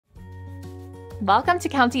Welcome to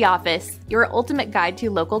County Office, your ultimate guide to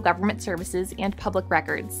local government services and public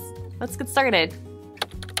records. Let's get started.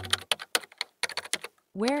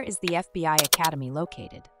 Where is the FBI Academy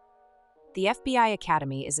located? The FBI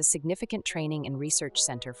Academy is a significant training and research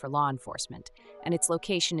center for law enforcement, and its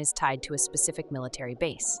location is tied to a specific military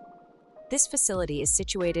base. This facility is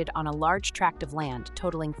situated on a large tract of land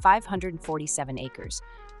totaling 547 acres,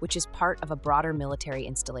 which is part of a broader military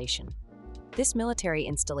installation. This military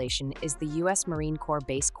installation is the U.S. Marine Corps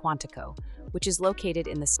Base Quantico, which is located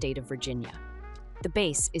in the state of Virginia. The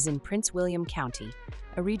base is in Prince William County,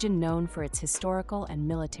 a region known for its historical and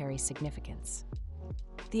military significance.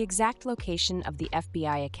 The exact location of the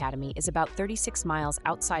FBI Academy is about 36 miles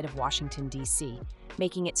outside of Washington, D.C.,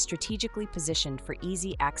 making it strategically positioned for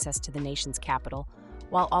easy access to the nation's capital,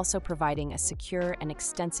 while also providing a secure and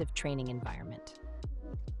extensive training environment.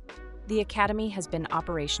 The Academy has been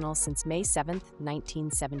operational since May 7,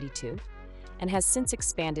 1972, and has since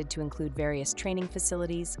expanded to include various training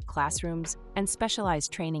facilities, classrooms, and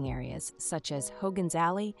specialized training areas such as Hogan's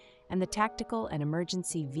Alley and the Tactical and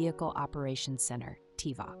Emergency Vehicle Operations Center,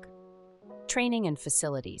 TEVOC. Training and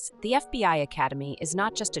facilities. The FBI Academy is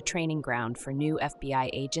not just a training ground for new FBI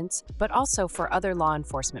agents, but also for other law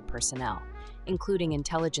enforcement personnel, including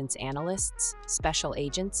intelligence analysts, special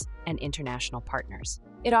agents, and international partners.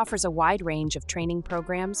 It offers a wide range of training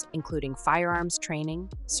programs, including firearms training,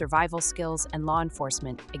 survival skills, and law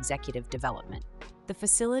enforcement executive development. The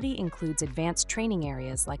facility includes advanced training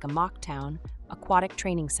areas like a mock town, aquatic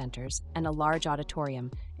training centers, and a large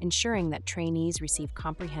auditorium, ensuring that trainees receive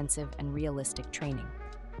comprehensive and realistic training.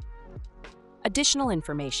 Additional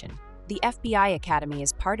information. The FBI Academy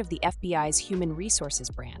is part of the FBI's Human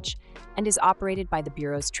Resources branch and is operated by the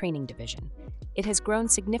Bureau's Training Division. It has grown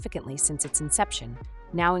significantly since its inception,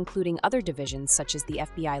 now including other divisions such as the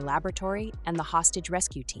FBI Laboratory and the Hostage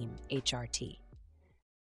Rescue Team, HRT.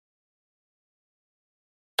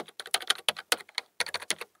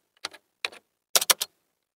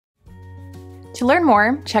 To learn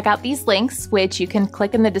more, check out these links, which you can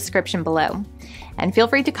click in the description below. And feel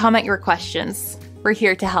free to comment your questions. We're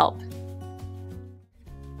here to help.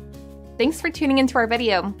 Thanks for tuning into our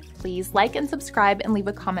video. Please like and subscribe and leave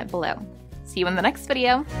a comment below. See you in the next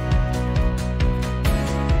video.